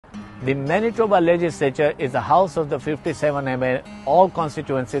The Manitoba legislature is the house of the 57 MLA, all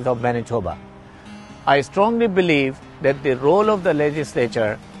constituencies of Manitoba. I strongly believe that the role of the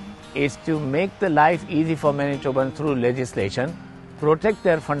legislature is to make the life easy for Manitobans through legislation, protect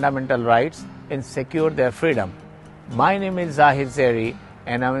their fundamental rights, and secure their freedom. My name is Zahid Zehri,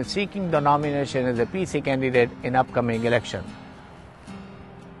 and I am seeking the nomination as a PC candidate in upcoming election.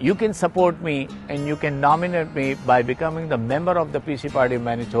 You can support me and you can nominate me by becoming the member of the PC Party of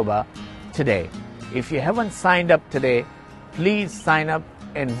Manitoba today. If you haven't signed up today, please sign up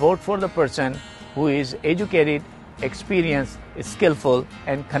and vote for the person who is educated, experienced, skillful,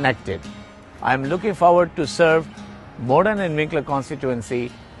 and connected. I am looking forward to serve Modern and Winkler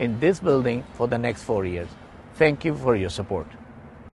constituency in this building for the next 4 years. Thank you for your support.